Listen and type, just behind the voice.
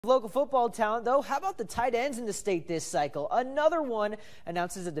Local football talent, though, how about the tight ends in the state this cycle? Another one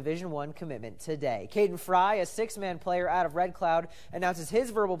announces a Division I commitment today. Caden Frey, a six-man player out of Red Cloud, announces his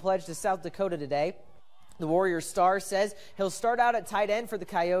verbal pledge to South Dakota today. The Warriors star says he'll start out at tight end for the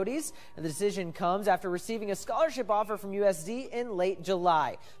Coyotes, and the decision comes after receiving a scholarship offer from USD in late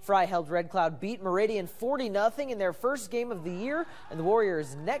July. Frey helped Red Cloud beat Meridian 40-0 in their first game of the year, and the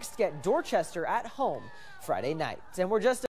Warriors next get Dorchester at home Friday night. And we're just